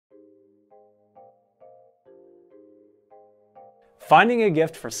Finding a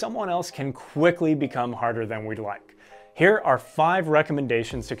gift for someone else can quickly become harder than we'd like. Here are 5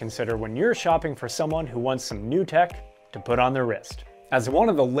 recommendations to consider when you're shopping for someone who wants some new tech to put on their wrist. As one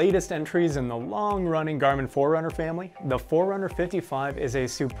of the latest entries in the long-running Garmin Forerunner family, the Forerunner 55 is a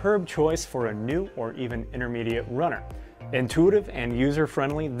superb choice for a new or even intermediate runner. Intuitive and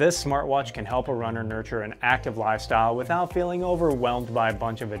user-friendly, this smartwatch can help a runner nurture an active lifestyle without feeling overwhelmed by a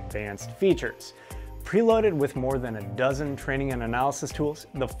bunch of advanced features. Preloaded with more than a dozen training and analysis tools,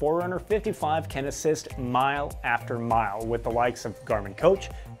 the Forerunner 55 can assist mile after mile with the likes of Garmin Coach,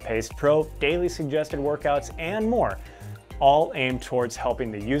 Pace Pro, daily suggested workouts, and more, all aimed towards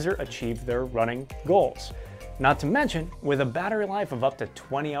helping the user achieve their running goals. Not to mention, with a battery life of up to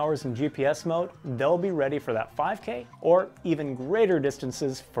 20 hours in GPS mode, they'll be ready for that 5K or even greater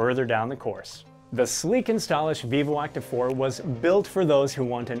distances further down the course. The sleek and stylish vivoactive 4 was built for those who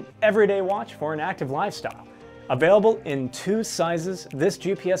want an everyday watch for an active lifestyle. Available in 2 sizes, this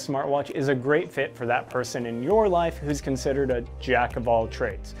GPS smartwatch is a great fit for that person in your life who's considered a jack of all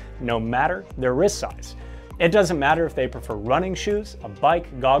trades, no matter their wrist size. It doesn't matter if they prefer running shoes, a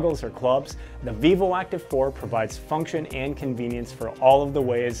bike, goggles, or clubs, the vivoactive 4 provides function and convenience for all of the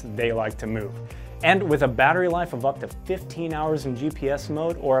ways they like to move. And with a battery life of up to 15 hours in GPS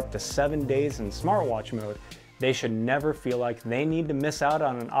mode or up to 7 days in smartwatch mode, they should never feel like they need to miss out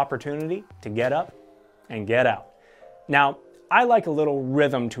on an opportunity to get up and get out. Now, I like a little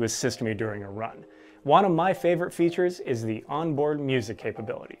rhythm to assist me during a run. One of my favorite features is the onboard music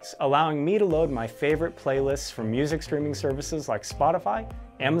capabilities, allowing me to load my favorite playlists from music streaming services like Spotify,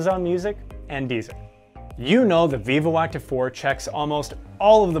 Amazon Music, and Deezer. You know the vivoactive 4 checks almost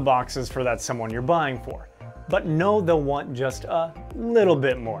all of the boxes for that someone you're buying for, but know they'll want just a little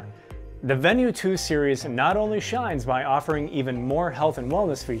bit more. The Venue 2 series not only shines by offering even more health and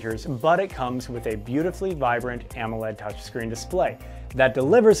wellness features, but it comes with a beautifully vibrant AMOLED touchscreen display that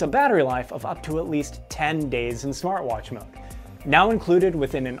delivers a battery life of up to at least 10 days in smartwatch mode. Now included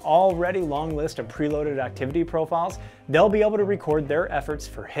within an already long list of preloaded activity profiles, they'll be able to record their efforts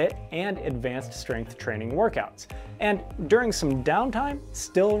for HIIT and advanced strength training workouts. And during some downtime,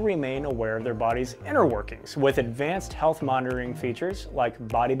 still remain aware of their body's inner workings with advanced health monitoring features like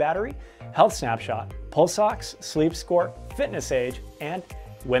body battery, health snapshot, pulse ox, sleep score, fitness age, and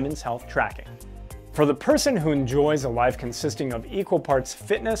women's health tracking. For the person who enjoys a life consisting of equal parts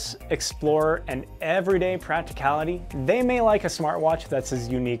fitness, explorer, and everyday practicality, they may like a smartwatch that's as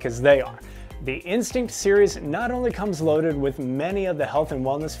unique as they are. The Instinct series not only comes loaded with many of the health and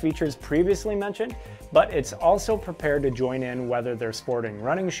wellness features previously mentioned, but it's also prepared to join in whether they're sporting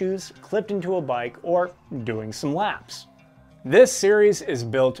running shoes, clipped into a bike, or doing some laps. This series is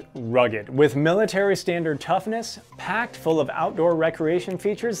built rugged, with military standard toughness, packed full of outdoor recreation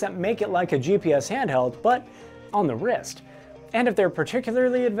features that make it like a GPS handheld, but on the wrist. And if they're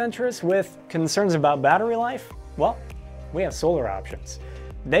particularly adventurous with concerns about battery life, well, we have solar options.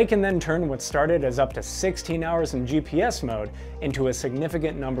 They can then turn what started as up to 16 hours in GPS mode into a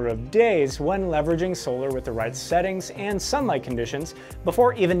significant number of days when leveraging solar with the right settings and sunlight conditions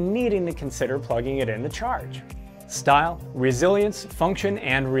before even needing to consider plugging it in to charge. Style, resilience, function,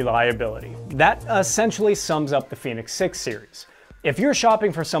 and reliability. That essentially sums up the Fenix 6 series. If you're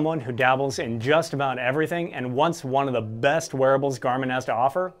shopping for someone who dabbles in just about everything and wants one of the best wearables Garmin has to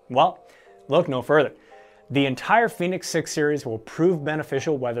offer, well, look no further. The entire Fenix 6 series will prove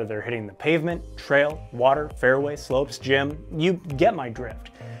beneficial whether they're hitting the pavement, trail, water, fairway, slopes, gym. You get my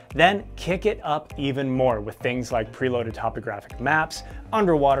drift. Then kick it up even more with things like preloaded topographic maps,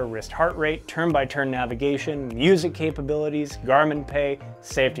 underwater wrist heart rate, turn-by-turn navigation, music capabilities, Garmin Pay,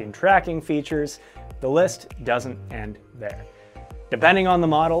 safety and tracking features. The list doesn't end there. Depending on the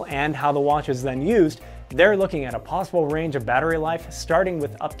model and how the watch is then used, they're looking at a possible range of battery life starting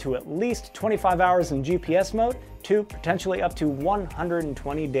with up to at least 25 hours in GPS mode to potentially up to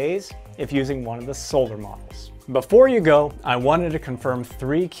 120 days if using one of the solar models. Before you go, I wanted to confirm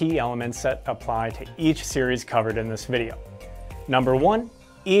 3 key elements that apply to each series covered in this video. Number 1,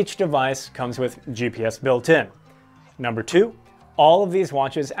 each device comes with GPS built in. Number 2, all of these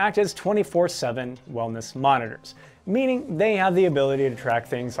watches act as 24/7 wellness monitors, meaning they have the ability to track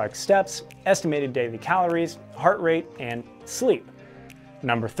things like steps, estimated daily calories, heart rate, and sleep.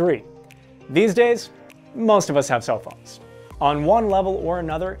 Number 3, these days, most of us have cell phones. On one level or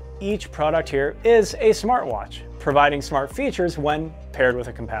another, each product here is a smartwatch, providing smart features when paired with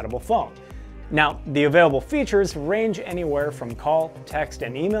a compatible phone. Now, the available features range anywhere from call, text,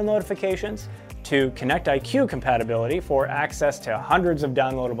 and email notifications to Connect IQ compatibility for access to hundreds of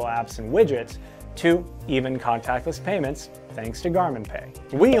downloadable apps and widgets, to even contactless payments thanks to Garmin Pay.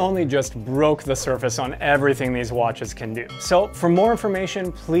 We only just broke the surface on everything these watches can do. So for more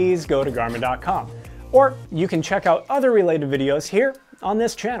information, please go to Garmin.com. Or you can check out other related videos here on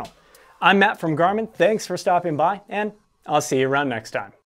this channel. I'm Matt from Garmin, thanks for stopping by, and I'll see you around next time.